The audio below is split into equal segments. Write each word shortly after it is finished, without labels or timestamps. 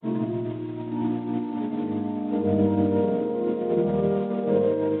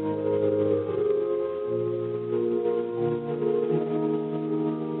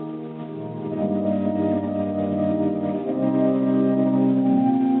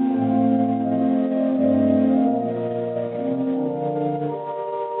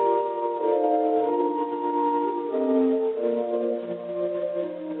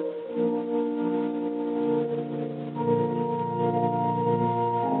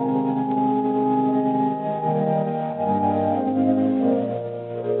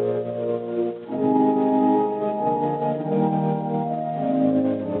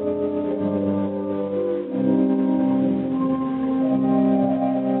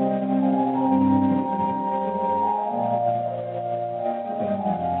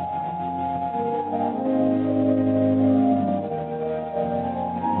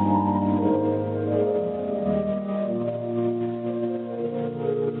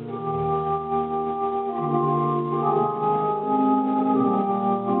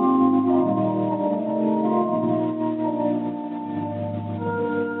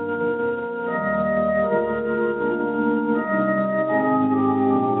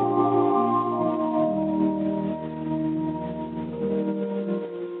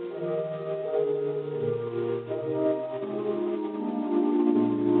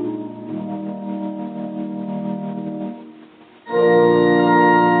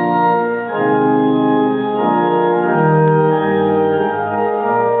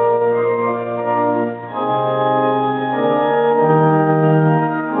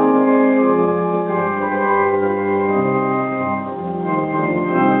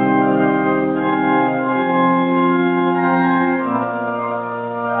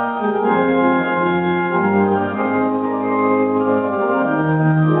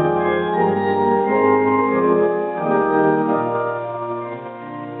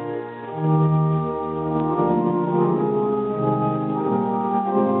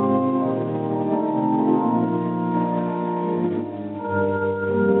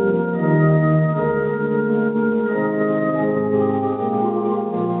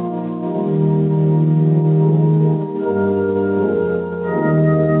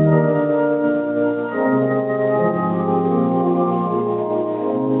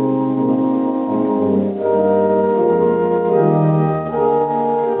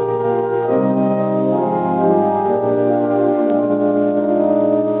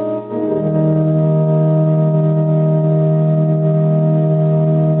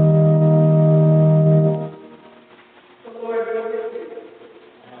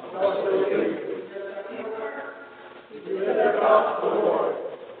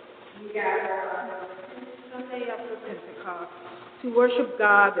to worship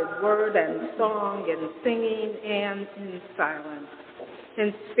God in word and song, in singing and in silence,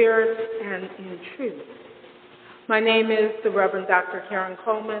 in spirit and in truth. My name is the Reverend Dr. Karen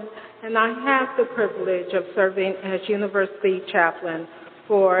Coleman, and I have the privilege of serving as University Chaplain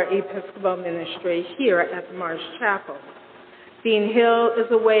for Episcopal Ministry here at the Marsh Chapel. Dean Hill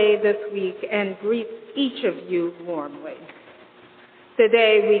is away this week and greets each of you warmly.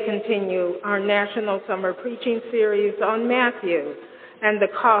 Today we continue our National Summer Preaching Series on Matthew and the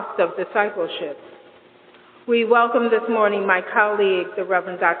cost of discipleship. We welcome this morning my colleague, the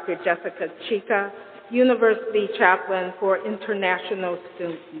Reverend Dr. Jessica Chica, University Chaplain for International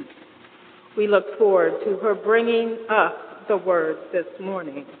Students. We look forward to her bringing us the word this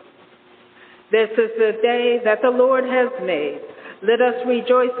morning. This is the day that the Lord has made. Let us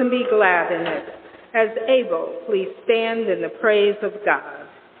rejoice and be glad in it. As able, please stand in the praise of God.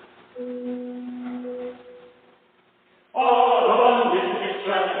 All along this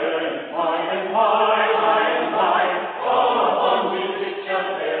children, high and high, high and high. All along this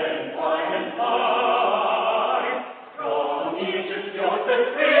children, high and high. From Egypt,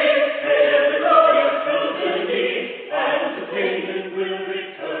 Joseph free, hail the glorious children be, and to Canaan will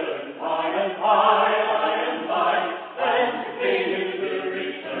return, high and high, high and high, and to Canaan will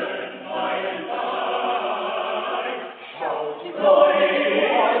return, high and high. Shout glory,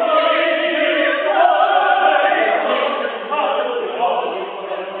 glory,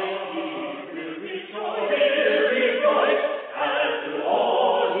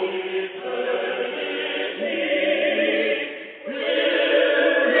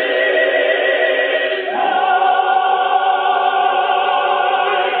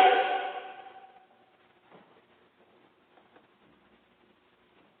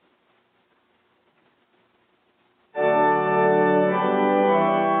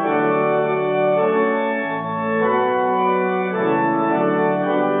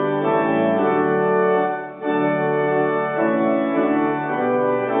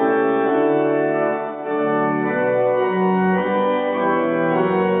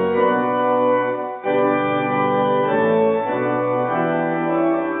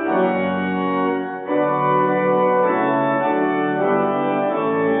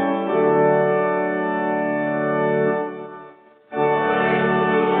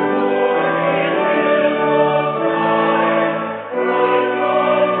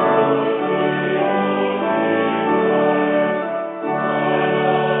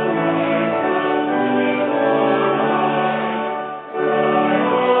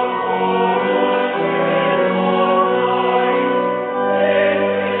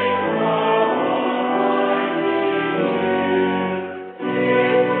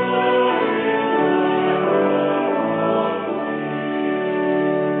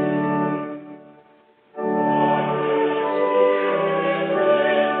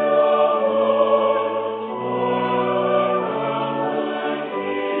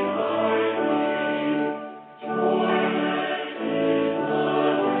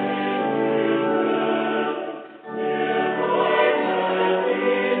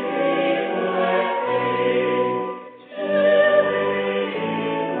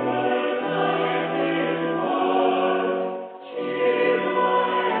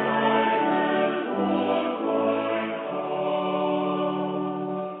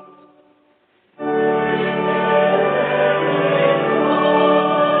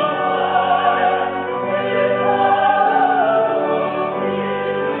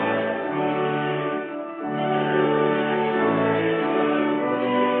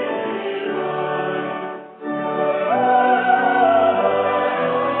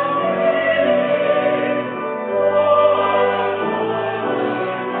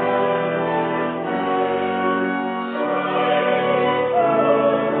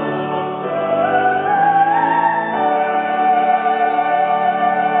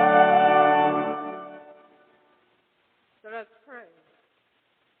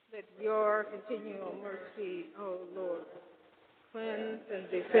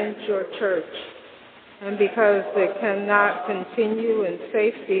 your church, and because it cannot continue in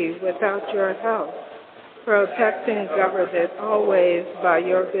safety without your help, protect and govern it always by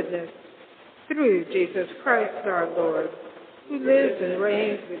your goodness, through Jesus Christ our Lord, who lives and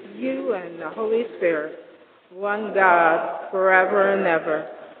reigns with you and the Holy Spirit, one God, forever and ever.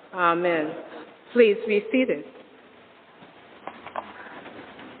 Amen. Please be seated.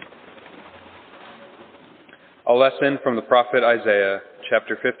 A lesson from the prophet Isaiah,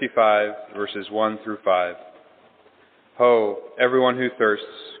 chapter 55, verses 1 through 5. Ho, everyone who thirsts,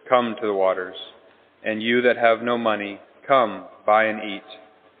 come to the waters. And you that have no money, come, buy and eat.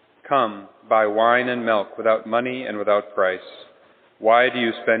 Come, buy wine and milk without money and without price. Why do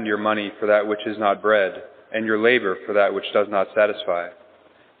you spend your money for that which is not bread, and your labor for that which does not satisfy?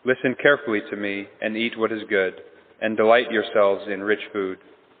 Listen carefully to me, and eat what is good, and delight yourselves in rich food.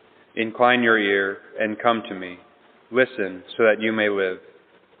 Incline your ear, and come to me. Listen, so that you may live.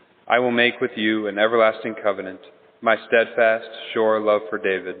 I will make with you an everlasting covenant, my steadfast, sure love for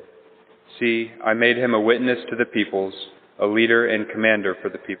David. See, I made him a witness to the peoples, a leader and commander for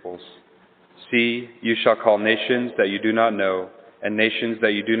the peoples. See, you shall call nations that you do not know, and nations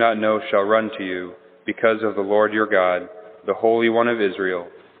that you do not know shall run to you, because of the Lord your God, the Holy One of Israel,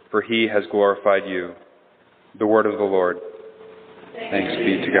 for he has glorified you. The word of the Lord. Thanks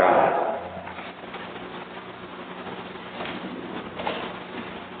be to God.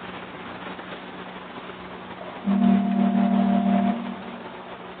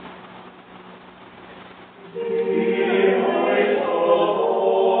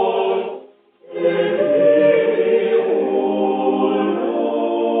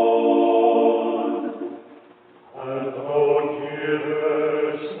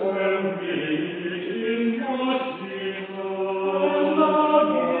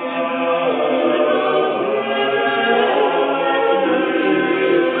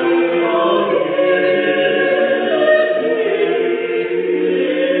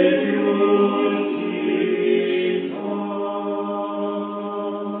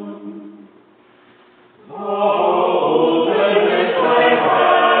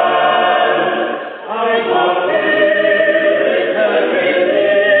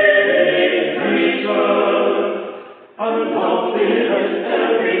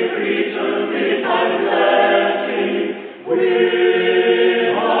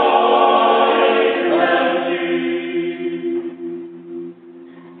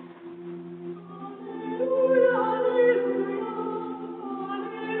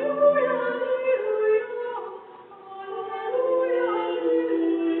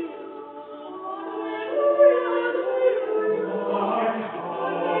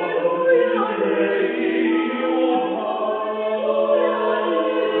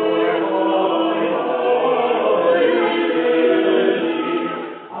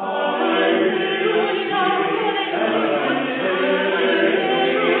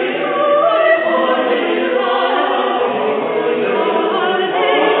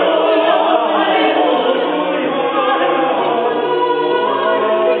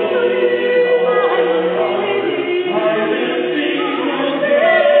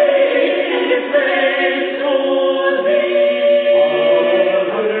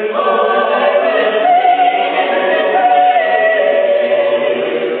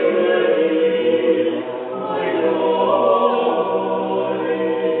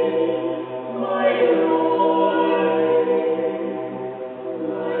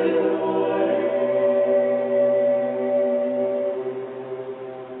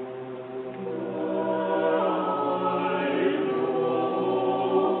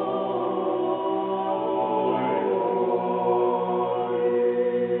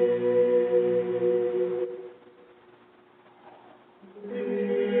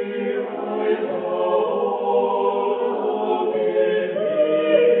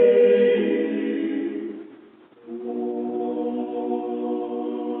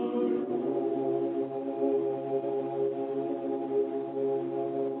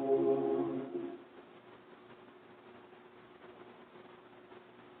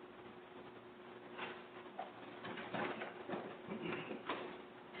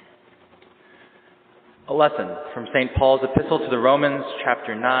 A lesson from St. Paul's Epistle to the Romans,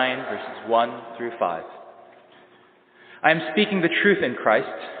 chapter 9, verses 1 through 5. I am speaking the truth in Christ.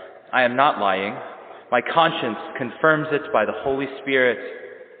 I am not lying. My conscience confirms it by the Holy Spirit.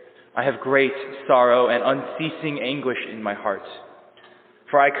 I have great sorrow and unceasing anguish in my heart.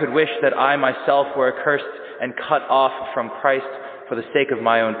 For I could wish that I myself were accursed and cut off from Christ for the sake of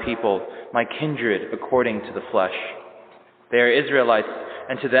my own people, my kindred according to the flesh. They are Israelites,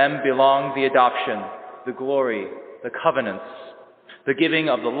 and to them belong the adoption, the glory, the covenants, the giving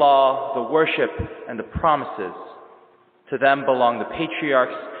of the law, the worship, and the promises. To them belong the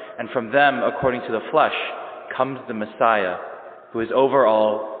patriarchs, and from them, according to the flesh, comes the Messiah, who is over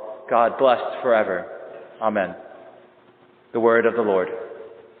all, God blessed forever. Amen. The word of the Lord.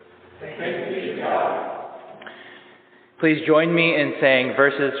 Thanks be to God. Please join me in saying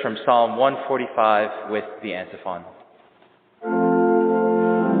verses from Psalm 145 with the antiphon.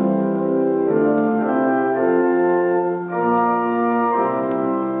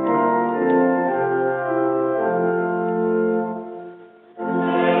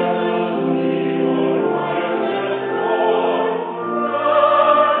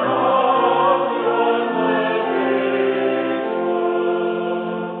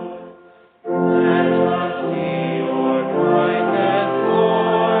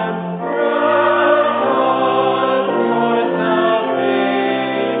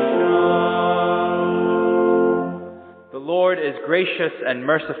 gracious and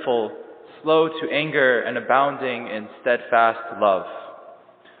merciful, slow to anger and abounding in steadfast love.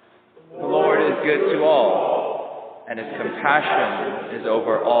 The Lord is good to all, and his compassion is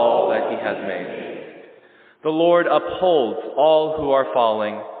over all that he has made. The Lord upholds all who are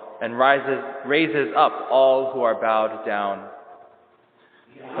falling, and raises up all who are bowed down.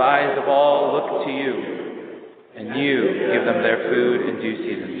 The eyes of all look to you, and you give them their food in due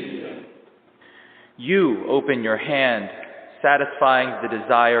season. You open your hand, satisfying the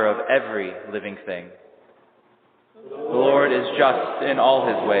desire of every living thing. The Lord is just in all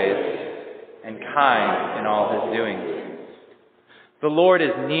his ways, and kind in all his doings. The Lord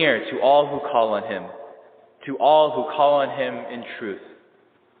is near to all who call on him, to all who call on him in truth.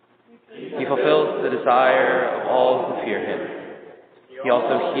 He fulfills the desire of all who fear him. He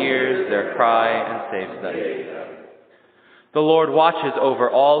also hears their cry and saves them. The Lord watches over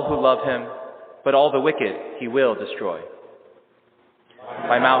all who love him, but all the wicked he will destroy.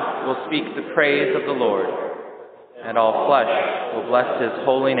 My mouth will speak the praise of the Lord, and all flesh will bless his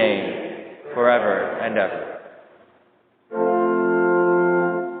holy name forever and ever.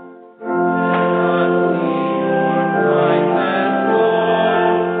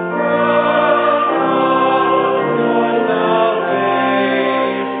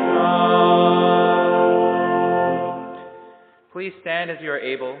 Please stand as you are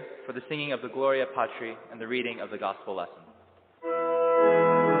able for the singing of the Gloria Patri and the reading of the Gospel lesson.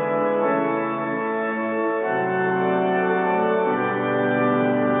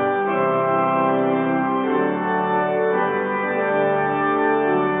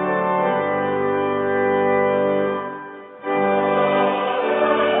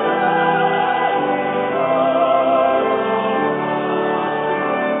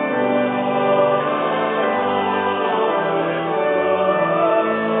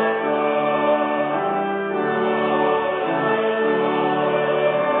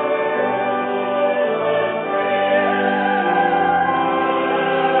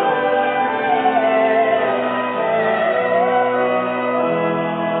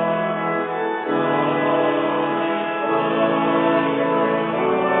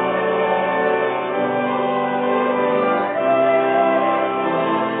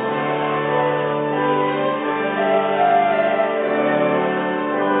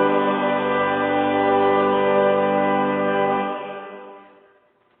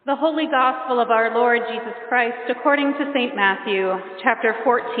 The Holy Gospel of our Lord Jesus Christ according to St. Matthew, chapter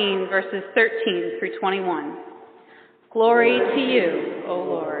 14, verses 13 through 21. Glory to you, O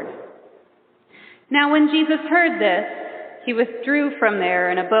Lord. Now when Jesus heard this, he withdrew from there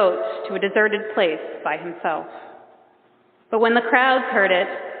in a boat to a deserted place by himself. But when the crowds heard it,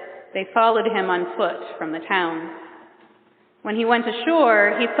 they followed him on foot from the town. When he went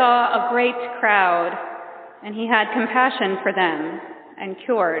ashore, he saw a great crowd, and he had compassion for them and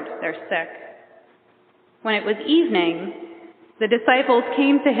cured their sick. When it was evening, the disciples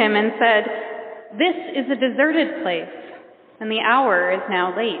came to him and said, "This is a deserted place, and the hour is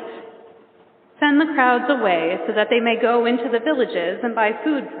now late. Send the crowds away so that they may go into the villages and buy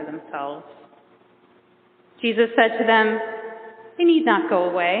food for themselves." Jesus said to them, "They need not go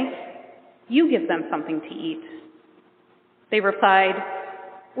away. You give them something to eat." They replied,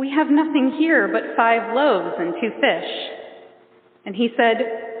 "We have nothing here but 5 loaves and 2 fish. And he said,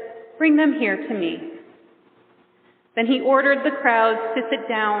 "Bring them here to me." Then he ordered the crowds to sit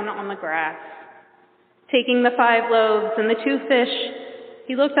down on the grass. Taking the 5 loaves and the 2 fish,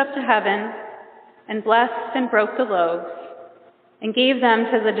 he looked up to heaven and blessed and broke the loaves and gave them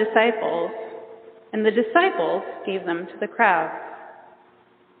to the disciples, and the disciples gave them to the crowd.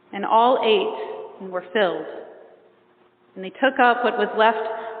 And all ate and were filled. And they took up what was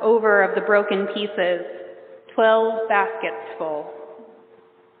left over of the broken pieces, 12 baskets full.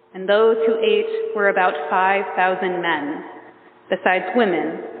 And those who ate were about 5,000 men, besides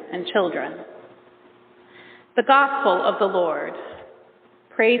women and children. The Gospel of the Lord.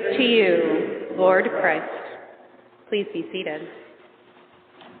 Praise to you, Lord Christ. Please be seated.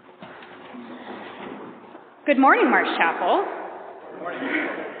 Good morning, Marsh Chapel. Good morning.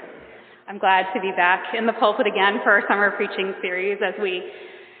 I'm glad to be back in the pulpit again for our summer preaching series as we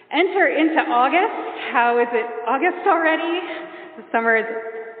enter into August. How is it August already? The summer is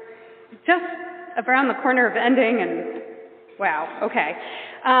just around the corner of ending, and wow, okay.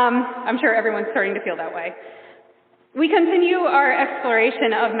 I'm sure everyone's starting to feel that way. We continue our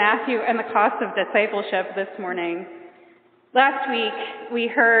exploration of Matthew and the cost of discipleship this morning. Last week, we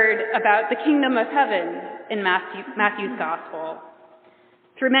heard about the kingdom of heaven in Matthew's gospel.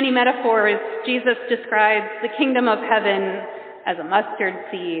 Through many metaphors, Jesus describes the kingdom of heaven as a mustard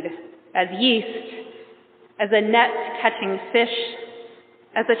seed, as yeast, as a net catching fish,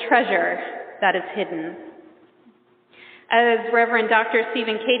 as a treasure that is hidden. As Reverend Dr.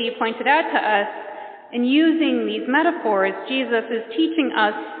 Stephen Cady pointed out to us, in using these metaphors, Jesus is teaching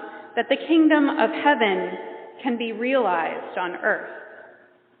us that the kingdom of heaven can be realized on earth.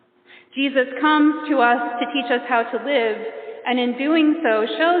 Jesus comes to us to teach us how to live, and in doing so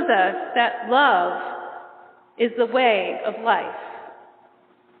shows us that love is the way of life.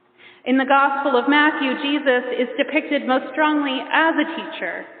 In the Gospel of Matthew, Jesus is depicted most strongly as a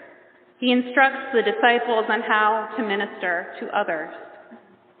teacher. He instructs the disciples on how to minister to others.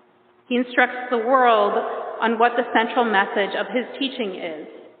 He instructs the world on what the central message of his teaching is,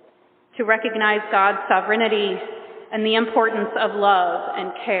 to recognize God's sovereignty and the importance of love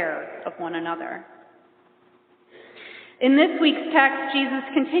and care of one another. In this week's text, Jesus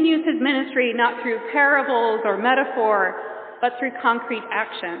continues his ministry not through parables or metaphor, but through concrete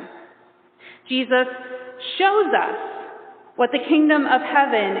action. Jesus shows us what the kingdom of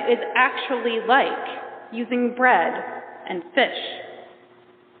heaven is actually like, using bread and fish,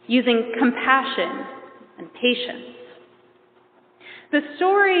 using compassion and patience. The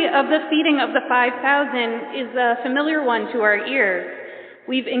story of the feeding of the 5,000 is a familiar one to our ears.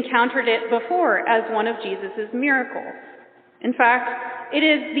 We've encountered it before as one of Jesus' miracles. In fact, it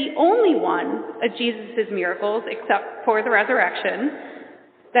is the only one of Jesus' miracles, except for the resurrection,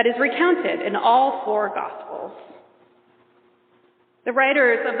 that is recounted in all 4 Gospels. The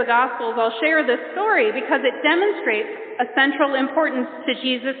writers of the Gospels all share this story because it demonstrates a central importance to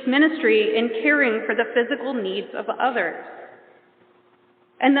Jesus' ministry in caring for the physical needs of others,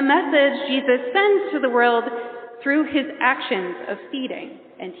 and the message Jesus sends to the world through his actions of feeding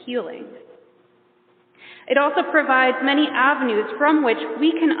and healing. It also provides many avenues from which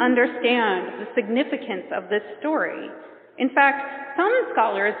we can understand the significance of this story. In fact, some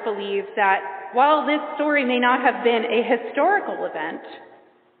scholars believe that while this story may not have been a historical event,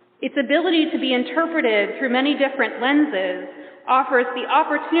 its ability to be interpreted through many different lenses offers the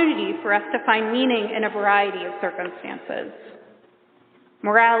opportunity for us to find meaning in a variety of circumstances.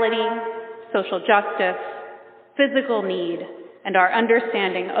 Morality, social justice, physical need, and our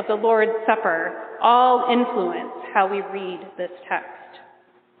understanding of the Lord's Supper all influence how we read this text.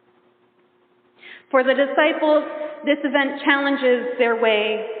 For the disciples, this event challenges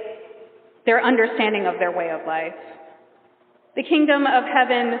their understanding of their way of life. The kingdom of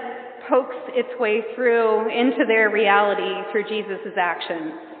heaven pokes its way through into their reality through Jesus'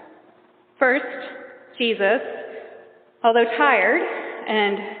 actions. First, Jesus, although tired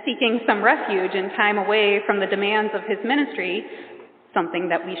and seeking some refuge and time away from the demands of his ministry, something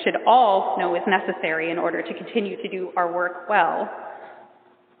that we should all know is necessary in order to continue to do our work well,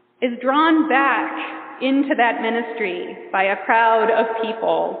 is drawn back into that ministry by a crowd of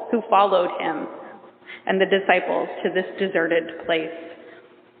people who followed him and the disciples to this deserted place.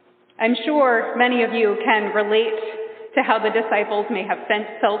 I'm sure many of you can relate to how the disciples may have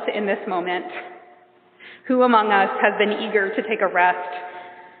felt in this moment. Who among us has been eager to take a rest,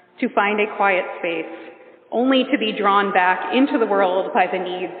 to find a quiet space, only to be drawn back into the world by the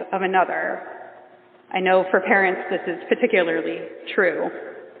needs of another? I know for parents this is particularly true.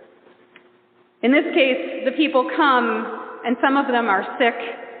 In this case, the people come, and some of them are sick,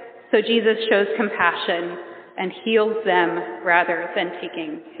 so Jesus shows compassion and heals them rather than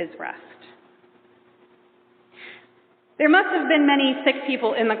taking his rest. There must have been many sick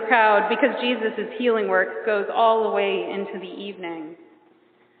people in the crowd because Jesus' healing work goes all the way into the evening.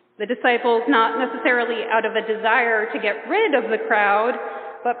 The disciples, not necessarily out of a desire to get rid of the crowd,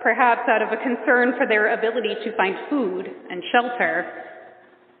 but perhaps out of a concern for their ability to find food and shelter,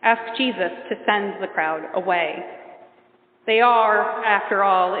 ask Jesus to send the crowd away. They are, after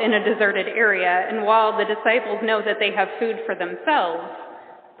all, in a deserted area, and while the disciples know that they have food for themselves,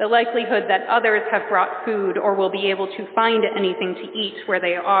 the likelihood that others have brought food or will be able to find anything to eat where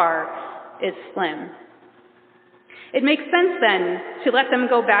they are is slim. It makes sense, then, to let them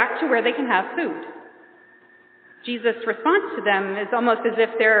go back to where they can have food. Jesus' response to them is almost as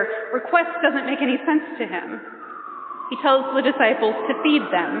if their request doesn't make any sense to him. He tells the disciples to feed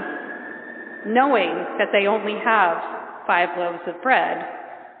them, knowing that they only have 5 loaves of bread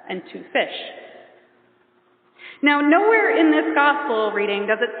and 2 fish. Now, nowhere in this gospel reading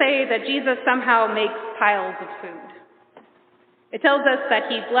does it say that Jesus somehow makes piles of food. It tells us that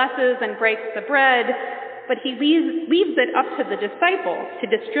he blesses and breaks the bread, but he leaves it up to the disciples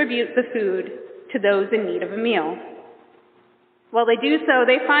to distribute the food to those in need of a meal. While they do so,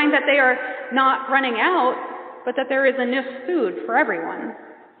 they find that they are not running out, but that there is enough food for everyone.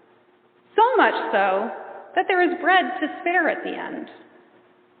 So much so that there is bread to spare at the end.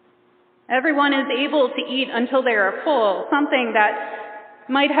 Everyone is able to eat until they are full, something that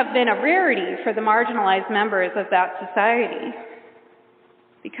might have been a rarity for the marginalized members of that society.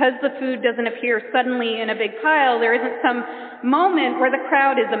 Because the food doesn't appear suddenly in a big pile, there isn't some moment where the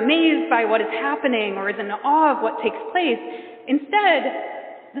crowd is amazed by what is happening or is in awe of what takes place. Instead,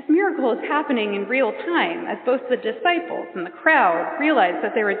 this miracle is happening in real time as both the disciples and the crowd realize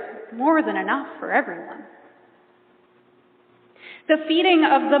that there is more than enough for everyone. The feeding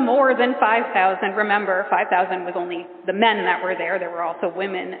of the more than 5,000, remember, 5,000 was only the men that were there were also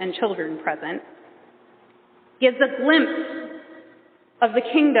women and children present, gives a glimpse of the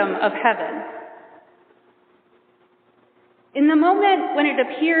kingdom of heaven. In the moment when it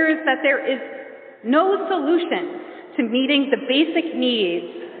appears that there is no solution to meeting the basic needs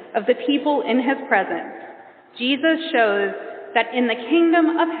of the people in his presence, Jesus shows that in the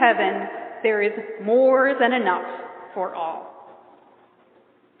kingdom of heaven there is more than enough for all.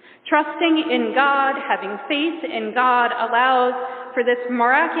 Trusting in God, having faith in God, allows for this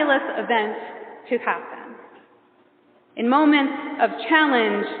miraculous event to happen. In moments of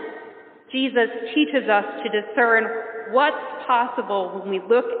challenge, Jesus teaches us to discern what's possible when we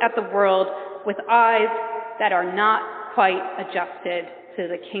look at the world with eyes that are not quite adjusted to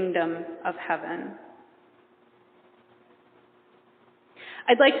the kingdom of heaven.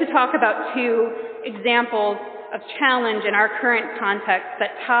 I'd like to talk about two examples of challenge in our current context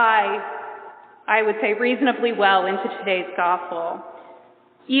that tie, I would say, reasonably well into today's gospel,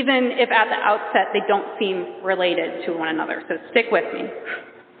 even if at the outset they don't seem related to one another. So stick with me.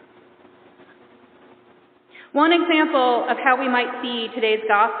 One example of how we might see today's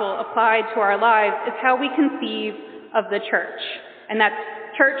gospel applied to our lives is how we conceive of the church. And that's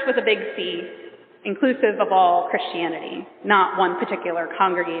church with a big C, inclusive of all Christianity, not one particular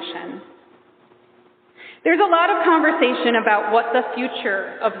congregation. There's a lot of conversation about what the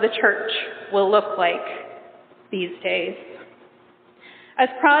future of the church will look like these days. As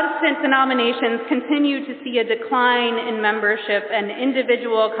Protestant denominations continue to see a decline in membership and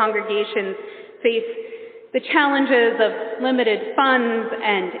individual congregations face the challenges of limited funds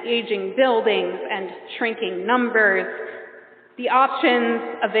and aging buildings and shrinking numbers, the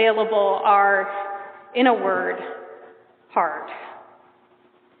options available are, in a word, hard.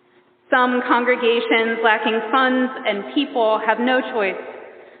 Some congregations lacking funds and people have no choice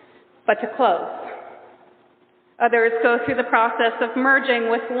but to close. Others go through the process of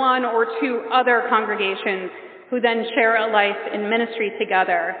merging with one or two other congregations who then share a life in ministry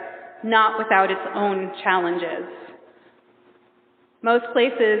together, not without its own challenges. Most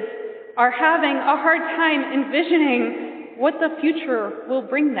places are having a hard time envisioning what the future will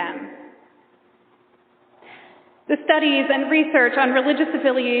bring them. The studies and research on religious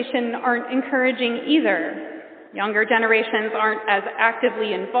affiliation aren't encouraging either. Younger generations aren't as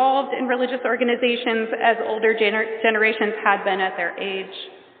actively involved in religious organizations as older generations had been at their age.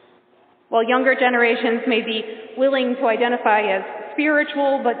 While younger generations may be willing to identify as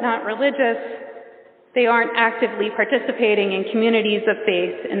spiritual but not religious, they aren't actively participating in communities of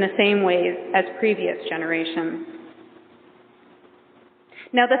faith in the same ways as previous generations.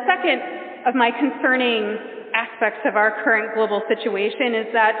 Now, the second of my concerning aspects of our current global situation is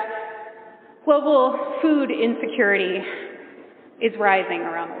that global food insecurity is rising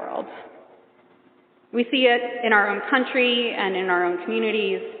around the world. We see it in our own country and in our own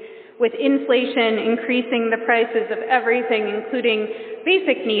communities, with inflation increasing the prices of everything, including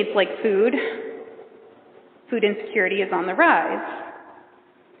basic needs like food. Food insecurity is on the rise.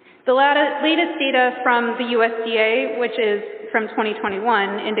 The latest data from the USDA, which is from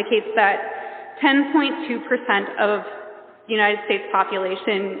 2021, indicates that 10.2% of the United States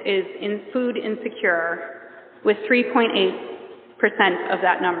population is in food insecure, with 3.8% of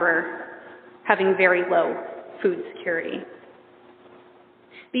that number having very low food security.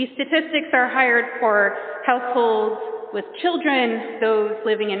 These statistics are higher for households with children, those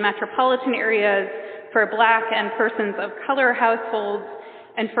living in metropolitan areas, for Black and persons of color households,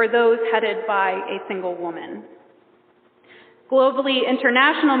 and for those headed by a single woman. Globally,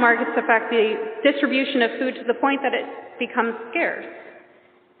 international markets affect the distribution of food to the point that it becomes scarce.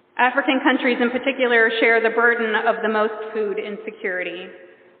 African countries in particular share the burden of the most food insecurity.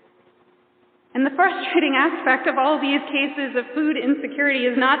 And the frustrating aspect of all these cases of food insecurity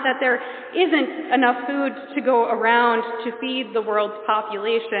is not that there isn't enough food to go around to feed the world's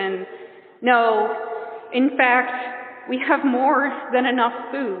population. No, in fact, we have more than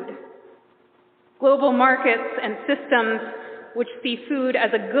enough food. Global markets and systems which see food as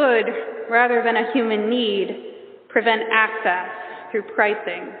a good rather than a human need prevent access through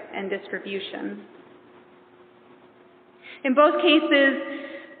pricing and distribution. In both cases,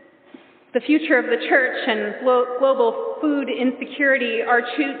 The future of the church and global food insecurity are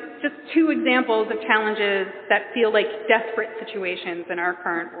just two examples of challenges that feel like desperate situations in our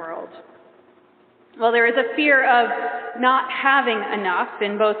current world. While there is a fear of not having enough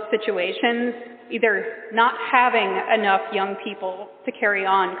in both situations, either not having enough young people to carry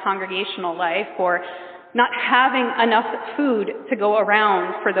on congregational life or not having enough food to go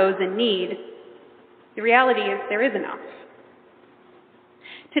around for those in need, the reality is there is enough.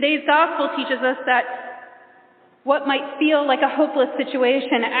 Today's gospel teaches us that what might feel like a hopeless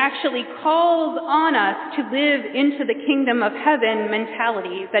situation actually calls on us to live into the kingdom of heaven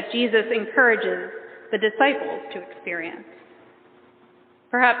mentality that Jesus encourages the disciples to experience.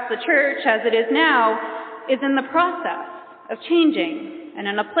 Perhaps the church, as it is now, is in the process of changing and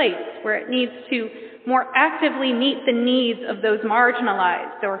in a place where it needs to more actively meet the needs of those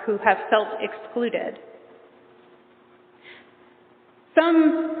marginalized or who have felt excluded.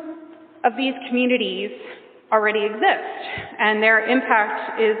 Some of these communities already exist, and their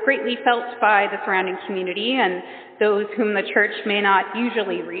impact is greatly felt by the surrounding community and those whom the church may not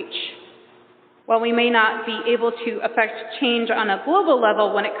usually reach. While we may not be able to affect change on a global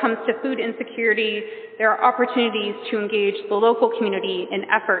level when it comes to food insecurity, there are opportunities to engage the local community in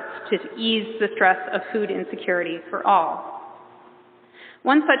efforts to ease the stress of food insecurity for all.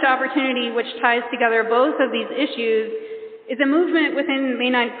 One such opportunity which ties together both of these issues is a movement within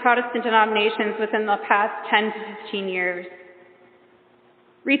Mennonite Protestant denominations within the past 10 to 15 years.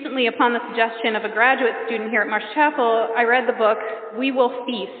 Recently, upon the suggestion of a graduate student here at Marsh Chapel, I read the book We Will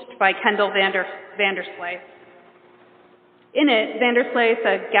Feast by Kendall Vanderslice. In it, Vanderslice,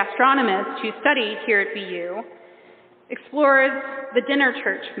 a gastronomist who studied here at BU, explores the dinner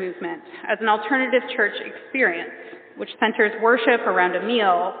church movement as an alternative church experience, which centers worship around a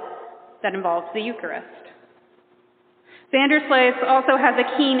meal that involves the Eucharist. Vanderslice also has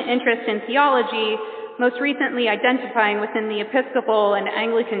a keen interest in theology, most recently identifying within the Episcopal and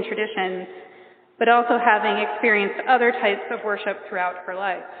Anglican traditions, but also having experienced other types of worship throughout her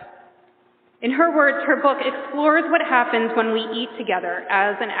life. In her words, her book explores what happens when we eat together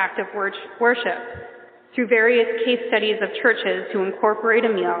as an act of worship through various case studies of churches who incorporate a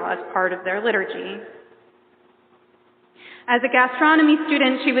meal as part of their liturgy. As a gastronomy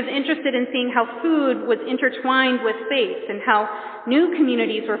student, she was interested in seeing how food was intertwined with faith and how new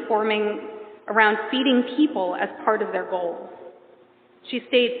communities were forming around feeding people as part of their goals. She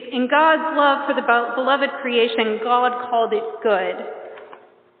states, "In God's love for the beloved creation, God called it good.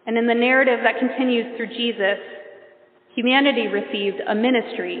 And in the narrative that continues through Jesus, humanity received a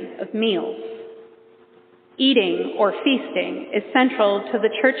ministry of meals. Eating or feasting is central to the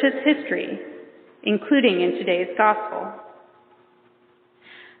church's history, including in today's gospel."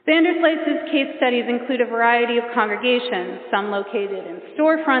 Vanderslice's case studies include a variety of congregations, some located in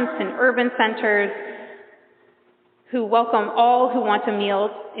storefronts and urban centers, who welcome all who want a meal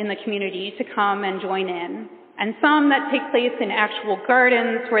in the community to come and join in, and some that take place in actual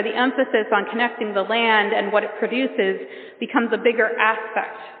gardens where the emphasis on connecting the land and what it produces becomes a bigger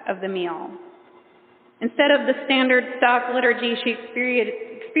aspect of the meal. Instead of the standard stock liturgy she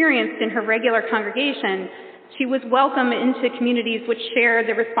experienced in her regular congregation, she was welcomed into communities which share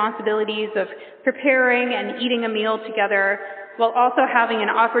the responsibilities of preparing and eating a meal together while also having an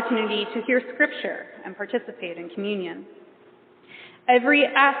opportunity to hear scripture and participate in communion. Every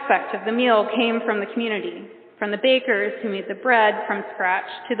aspect of the meal came from the community, from the bakers who made the bread from scratch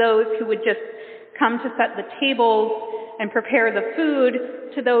to those who would just come to set the tables and prepare the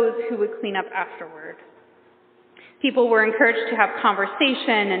food to those who would clean up afterward. People were encouraged to have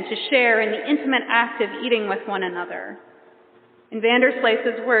conversation and to share in the intimate act of eating with one another. In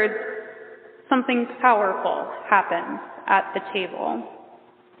Vanderslice's words, something powerful happens at the table.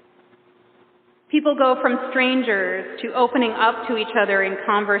 People go from strangers to opening up to each other in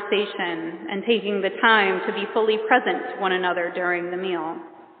conversation and taking the time to be fully present to one another during the meal.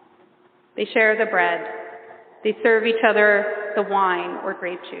 They share the bread. They serve each other the wine or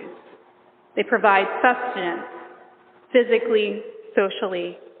grape juice. They provide sustenance, physically,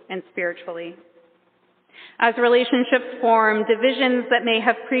 socially, and spiritually. As relationships form, divisions that may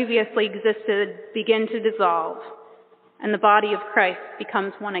have previously existed begin to dissolve, and the body of Christ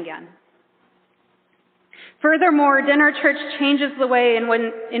becomes one again. Furthermore, dinner church changes the way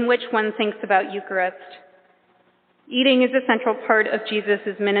in which one thinks about Eucharist. Eating is a central part of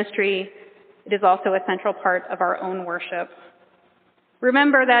Jesus' ministry. It is also a central part of our own worship.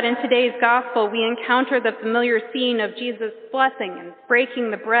 Remember that in today's gospel, we encounter the familiar scene of Jesus blessing and breaking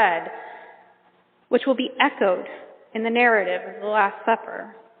the bread, which will be echoed in the narrative of the Last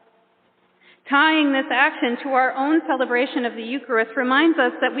Supper. Tying this action to our own celebration of the Eucharist reminds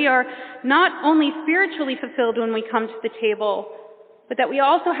us that we are not only spiritually fulfilled when we come to the table, but that we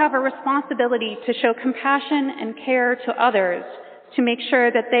also have a responsibility to show compassion and care to others to make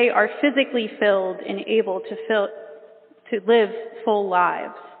sure that they are physically filled and able to live full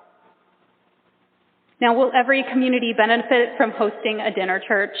lives. Now, will every community benefit from hosting a dinner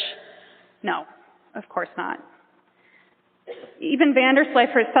church? No, of course not. Even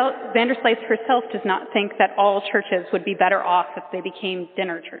Vanderslice herself does not think that all churches would be better off if they became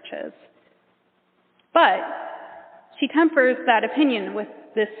dinner churches. But she tempers that opinion with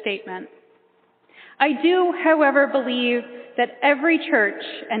this statement. I do, however, believe that every church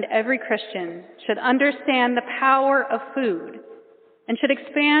and every Christian should understand the power of food and should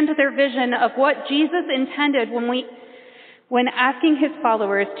expand their vision of what Jesus intended when asking his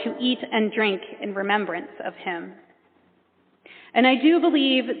followers to eat and drink in remembrance of him. And I do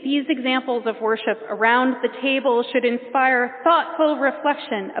believe these examples of worship around the table should inspire thoughtful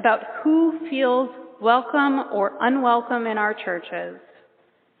reflection about who feels welcome or unwelcome in our churches,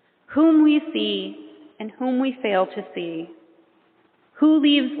 whom we see and whom we fail to see, who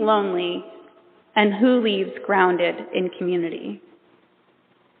leaves lonely and who leaves grounded in community.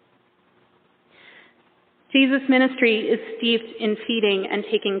 Jesus' ministry is steeped in feeding and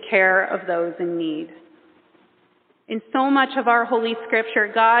taking care of those in need. In so much of our Holy Scripture,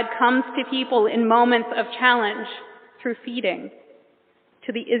 God comes to people in moments of challenge through feeding.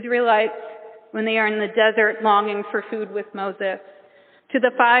 To the Israelites when they are in the desert longing for food with Moses. To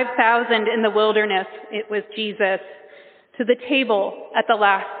the 5,000 in the wilderness, it was Jesus. To the table at the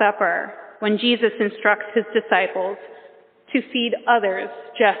Last Supper when Jesus instructs his disciples to feed others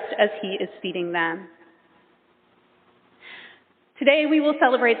just as he is feeding them. Today we will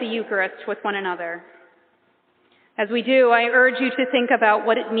celebrate the Eucharist with one another. As we do, I urge you to think about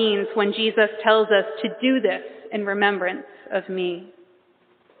what it means when Jesus tells us to do this in remembrance of me.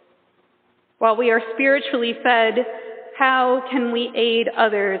 While we are spiritually fed, how can we aid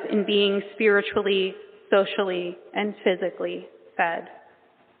others in being spiritually, socially, and physically fed?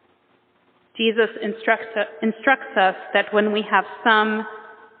 Jesus instructs us that when we have some,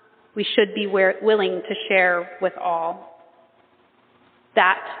 we should be willing to share with all.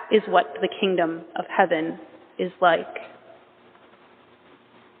 That is what the kingdom of heaven is like.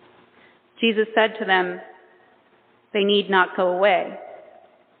 Jesus said to them, they need not go away.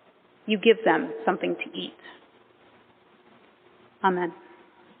 You give them something to eat. Amen.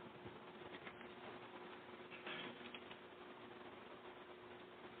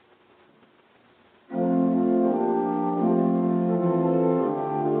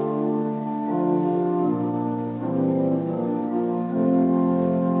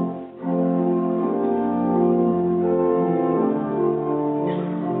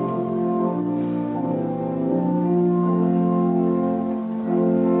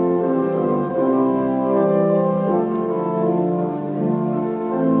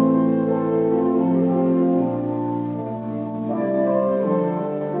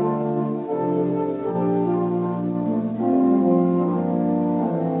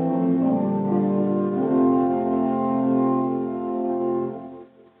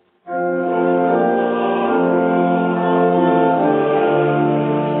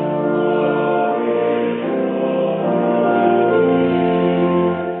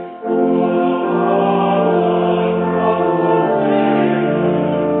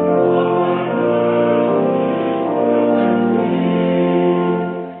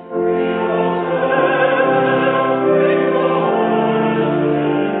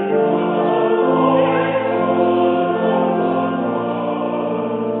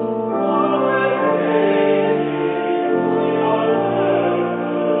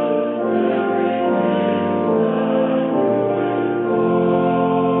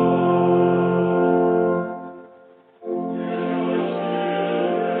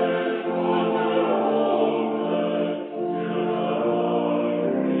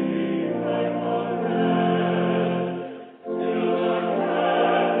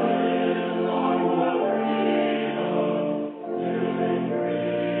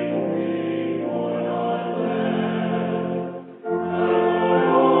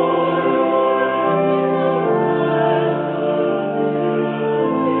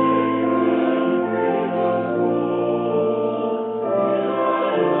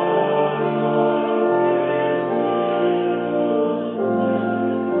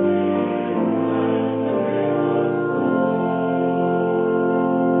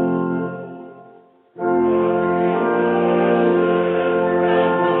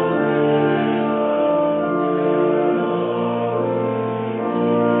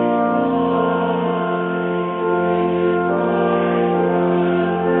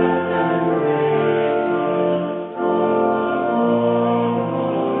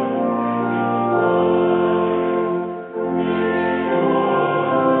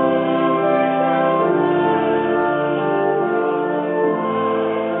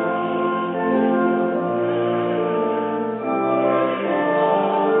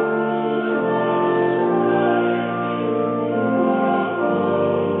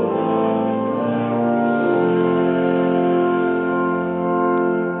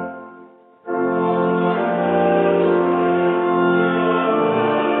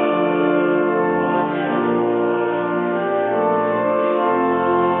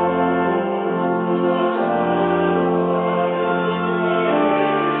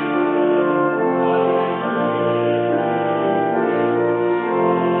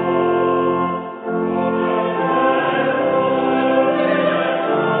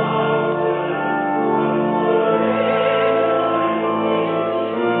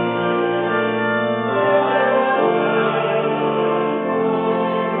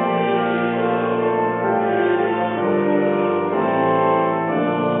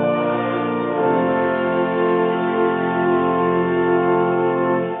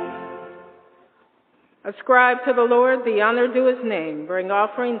 Ascribe to the Lord the honor due his name. Bring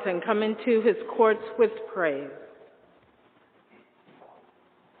offerings and come into his courts with praise.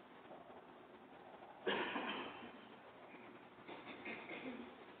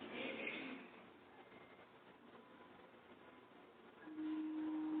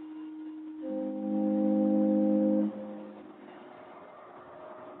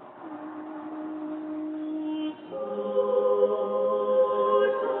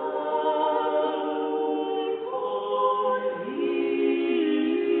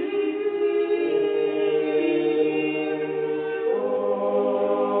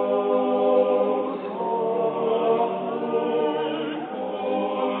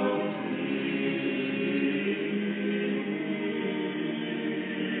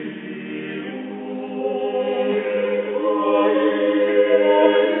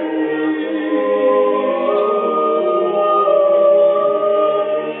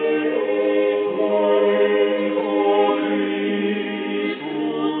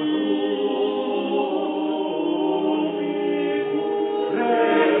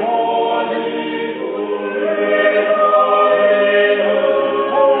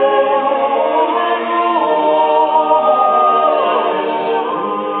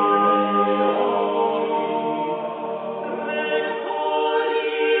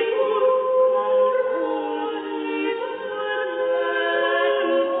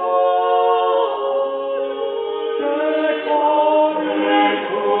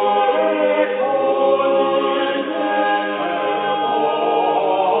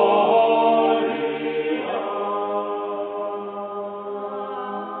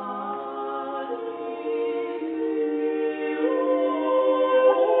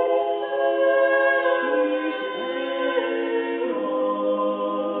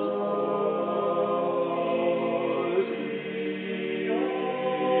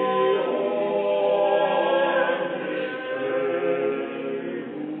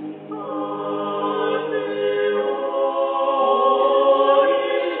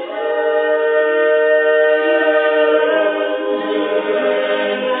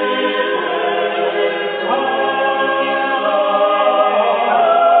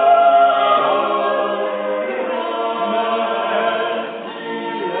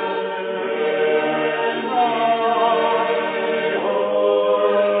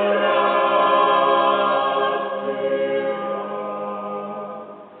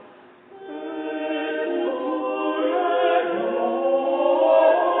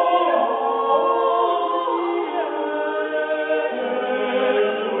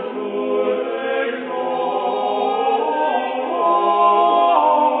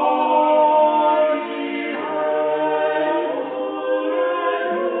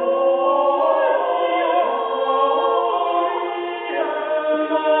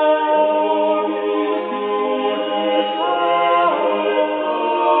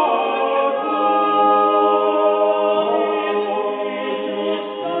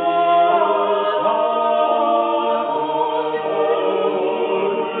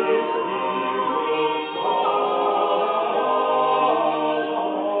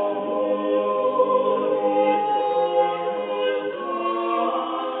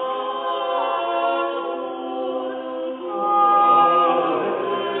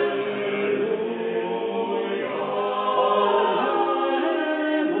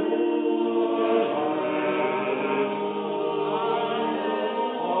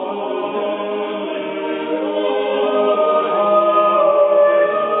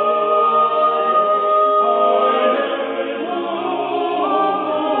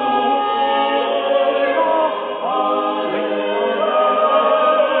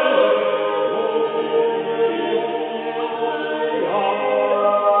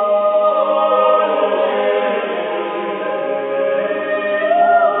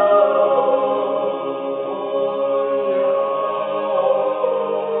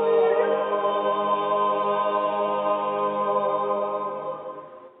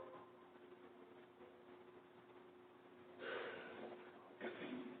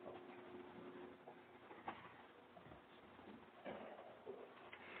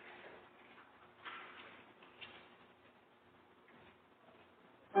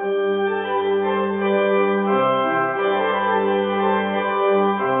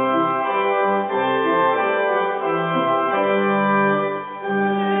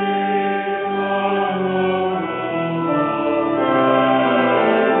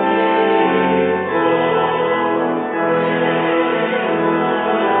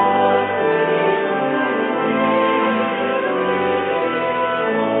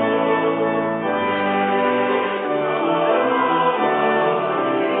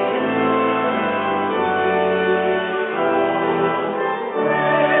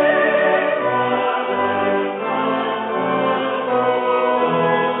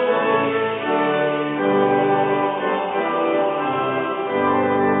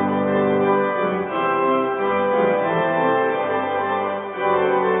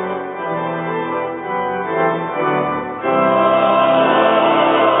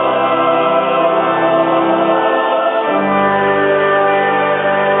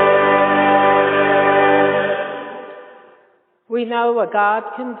 know what God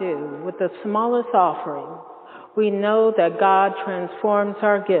can do with the smallest offering, we know that God transforms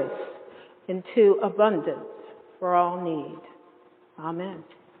our gifts into abundance for all need. Amen.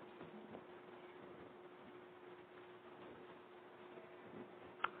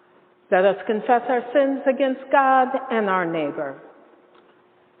 Let us confess our sins against God and our neighbor.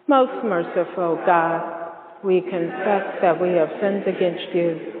 Most merciful God, we confess that we have sinned against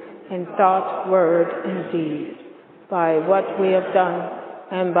you in thought, word, and deed, by what we have done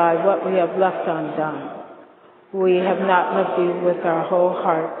and by what we have left undone. We have not loved you with our whole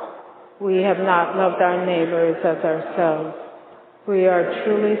heart. We have not loved our neighbors as ourselves. We are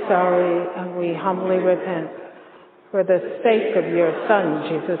truly sorry and we humbly repent. For the sake of your Son,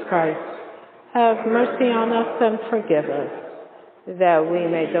 Jesus Christ, have mercy on us and forgive us, that we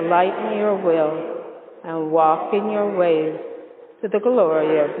may delight in your will and walk in your ways to the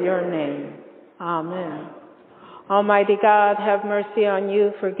glory of your name. Amen. Almighty God, have mercy on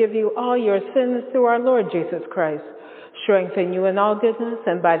you, forgive you all your sins through our Lord Jesus Christ, strengthen you in all goodness,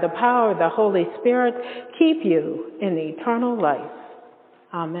 and by the power of the Holy Spirit, keep you in eternal life.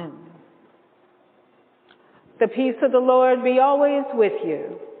 Amen. The peace of the Lord be always with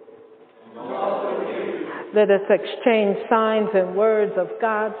you. And also with you. Let us exchange signs and words of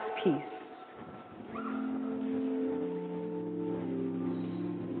God's peace.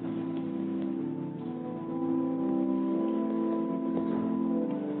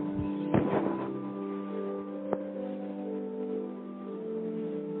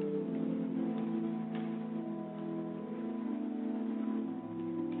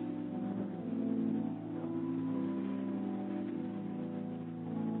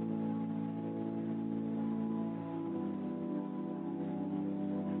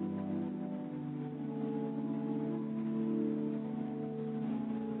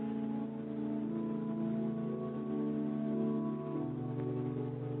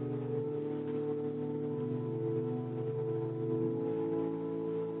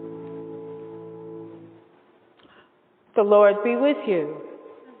 The Lord be with you,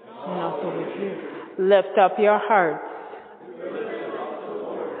 and also with you. Lift up your hearts.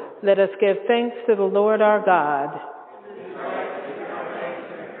 Let us give thanks to the Lord our God.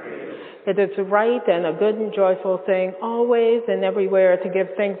 It is right and a good and joyful thing, always and everywhere, to give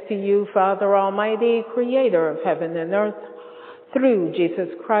thanks to you, Father Almighty, creator of heaven and earth, through Jesus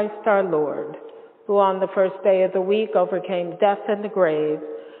Christ our Lord, who on the first day of the week overcame death and the grave,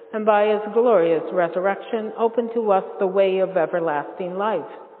 and by his glorious resurrection opened to us the way of everlasting life.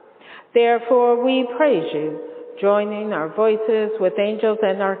 Therefore we praise you, joining our voices with angels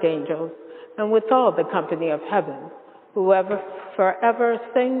and archangels, and with all the company of heaven, who ever forever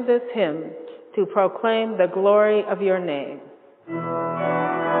sing this hymn to proclaim the glory of your name.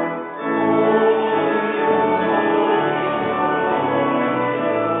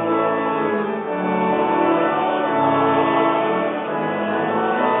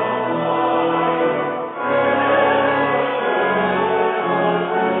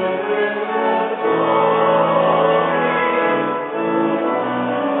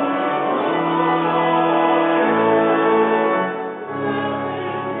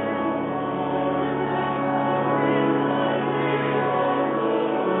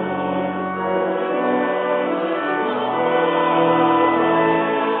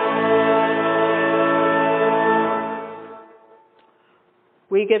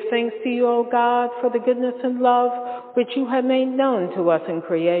 We give thanks to you, O God, for the goodness and love which you have made known to us in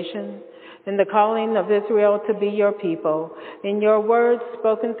creation, in the calling of Israel to be your people, in your words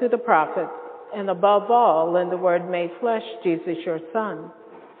spoken through the prophets, and above all in the word made flesh, Jesus your Son.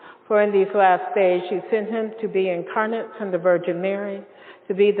 For in these last days you sent him to be incarnate from the Virgin Mary,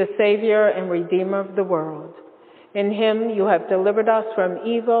 to be the Savior and Redeemer of the world. In him you have delivered us from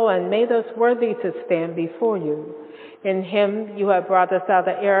evil and made us worthy to stand before you. In him you have brought us out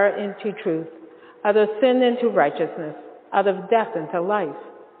of error into truth, out of sin into righteousness, out of death into life.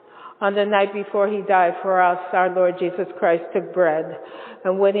 On the night before he died for us, our Lord Jesus Christ took bread,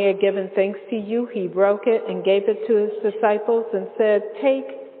 and when he had given thanks to you, he broke it and gave it to his disciples and said, "Take,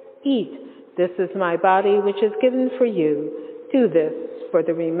 eat, this is my body which is given for you. Do this for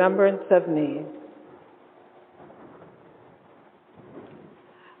the remembrance of me."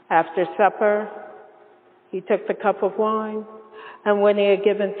 After supper, he took the cup of wine, and when he had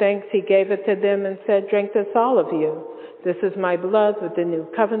given thanks, he gave it to them and said, "Drink this, all of you. This is my blood with the new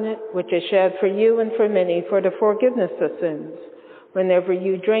covenant, which is shed for you and for many for the forgiveness of sins. Whenever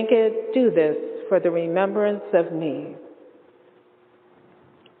you drink it, do this for the remembrance of me."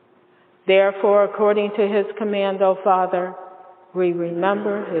 Therefore, according to his command, O Father, we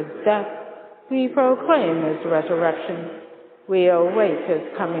remember his death, we proclaim his resurrection. We await his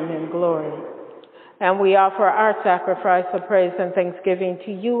coming in glory. And we offer our sacrifice of praise and thanksgiving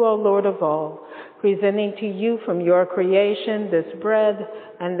to you, O Lord of all, presenting to you from your creation this bread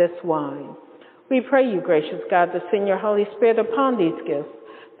and this wine. We pray you, gracious God, to send your Holy Spirit upon these gifts,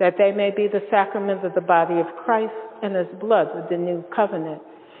 that they may be the sacraments of the body of Christ and his blood of the new covenant.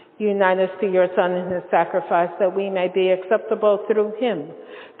 Unite us to your Son and his sacrifice, that we may be acceptable through him,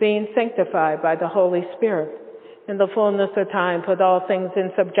 being sanctified by the Holy Spirit. In the fullness of time, put all things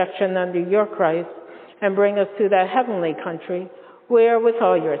in subjection under your Christ, and bring us to that heavenly country, where with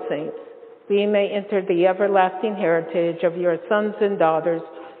all your saints we may enter the everlasting heritage of your sons and daughters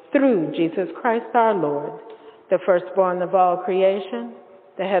through Jesus Christ our Lord, the firstborn of all creation,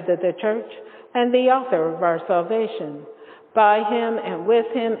 the head of the church, and the author of our salvation. By him and with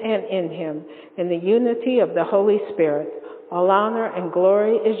him and in him, in the unity of the Holy Spirit, all honor and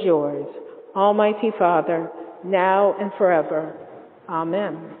glory is yours, Almighty Father, now and forever.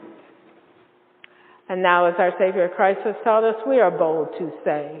 Amen. And now, as our Savior Christ has taught us, we are bold to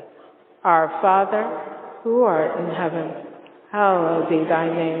say, Our Father, who art in heaven, hallowed be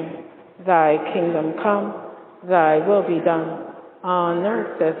thy name. Thy kingdom come, thy will be done, on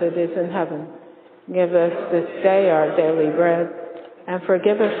earth as it is in heaven. Give us this day our daily bread, and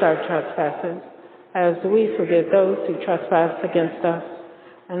forgive us our trespasses, as we forgive those who trespass against us.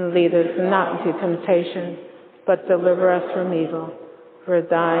 And lead us not into temptation, but deliver us from evil. For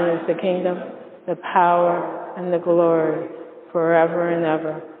thine is the kingdom, the power, and the glory, forever and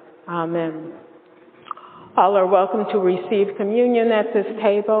ever. Amen. All are welcome to receive communion at this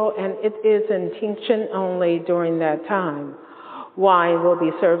table, and it is intinction only during that time. Wine will be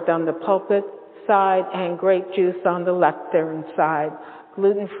served on the pulpit side and grape juice on the lectern side.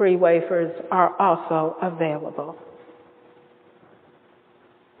 Gluten-free wafers are also available.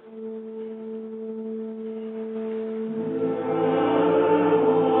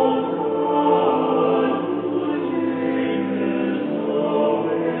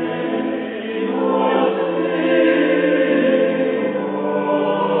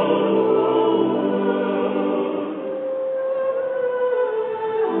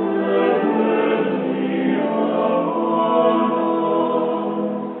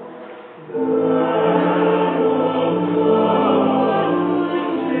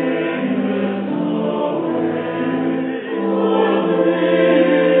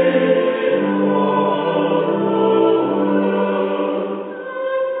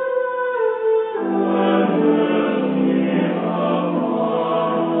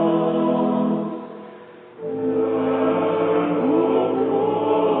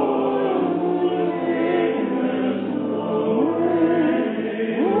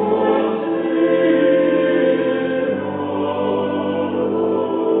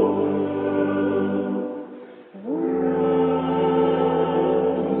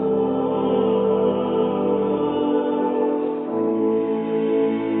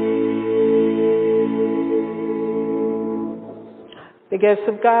 The gifts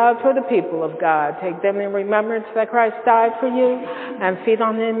of God for the people of God. Take them in remembrance that Christ died for you, and feed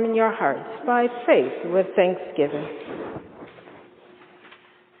on them in your hearts by faith with thanksgiving.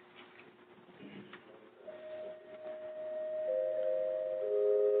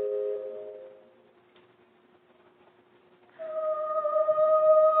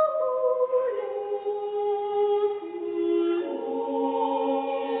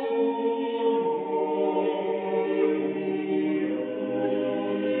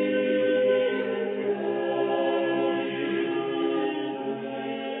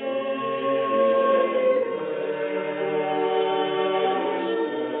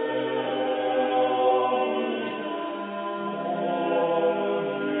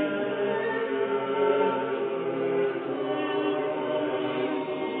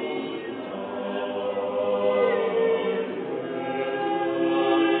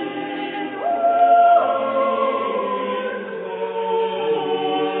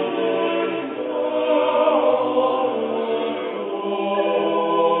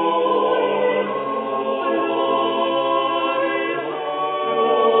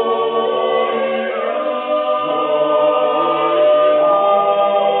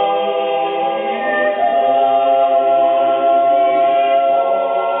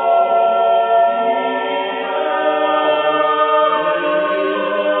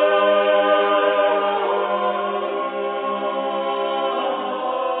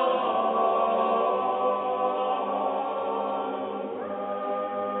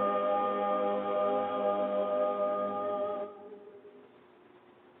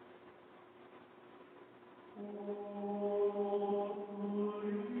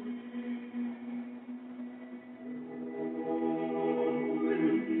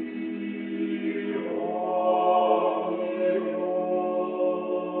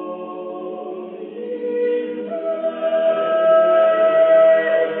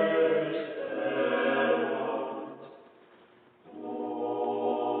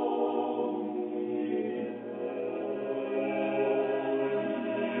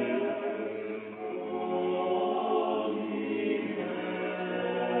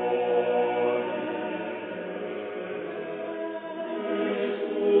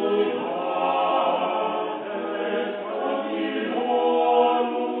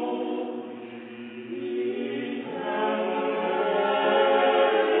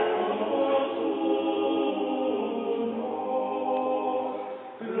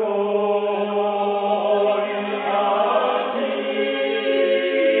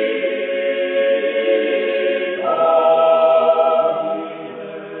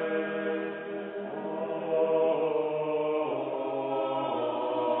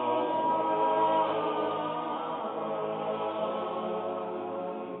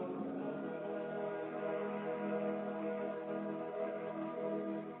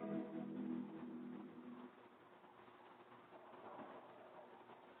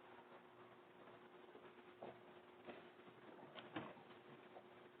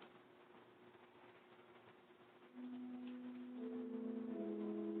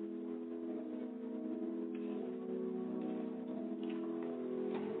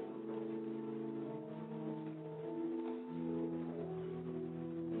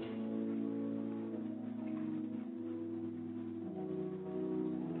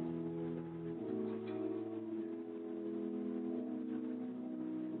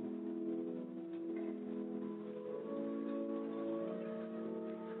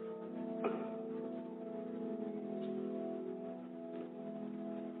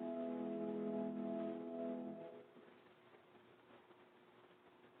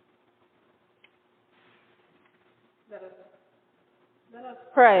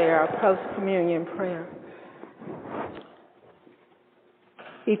 pray our post-communion prayer.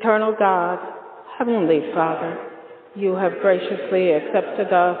 Eternal God, Heavenly Father, you have graciously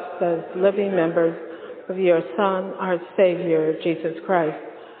accepted us as living members of your Son, our Savior, Jesus Christ,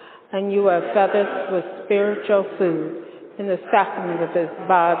 and you have fed us with spiritual food in the sacrament of his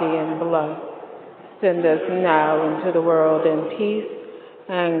body and blood. Send us now into the world in peace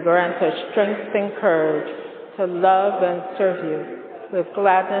and grant us strength and courage to love and serve you with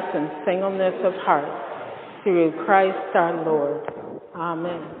gladness and singleness of heart, through Christ our Lord.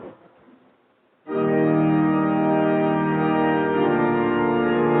 Amen.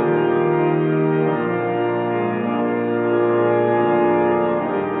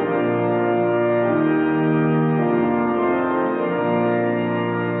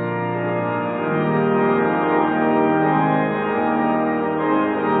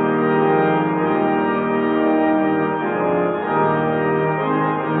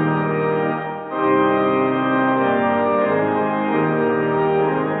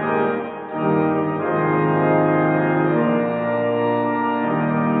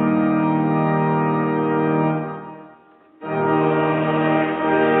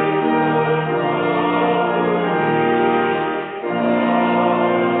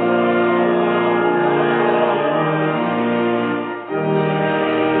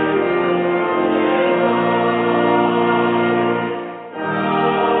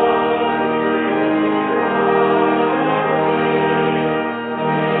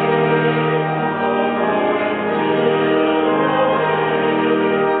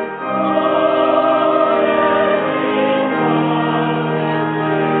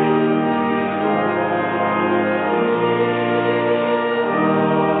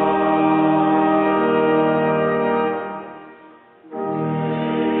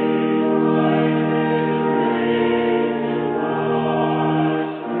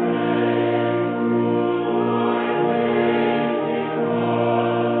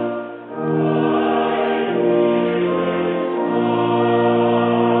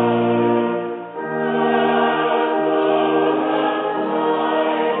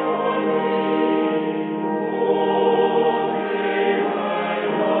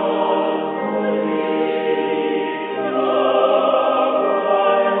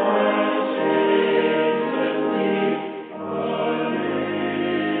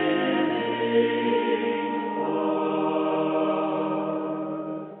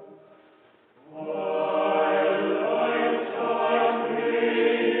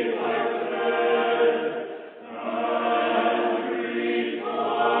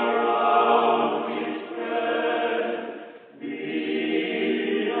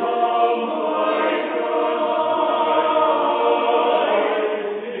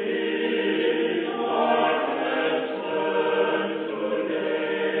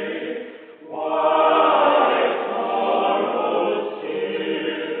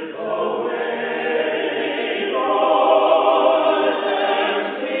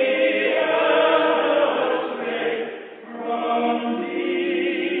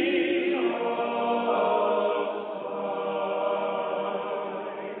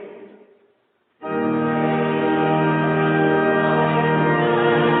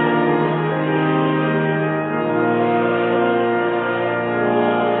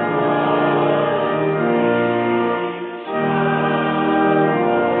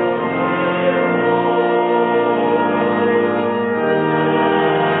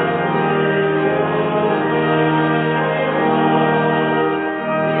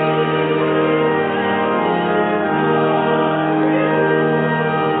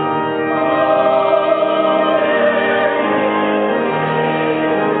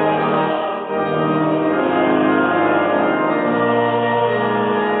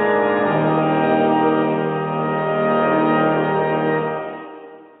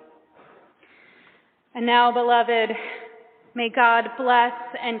 And now, beloved, may God bless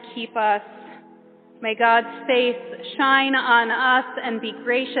and keep us. May God's face shine on us and be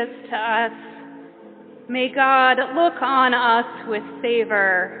gracious to us. May God look on us with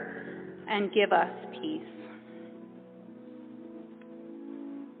favor and give us peace.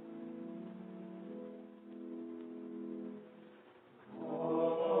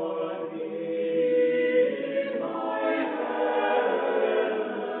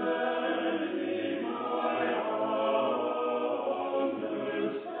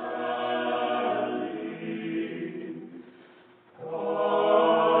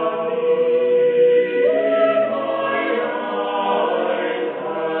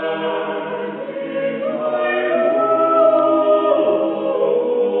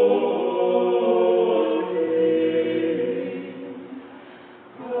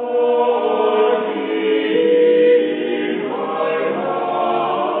 O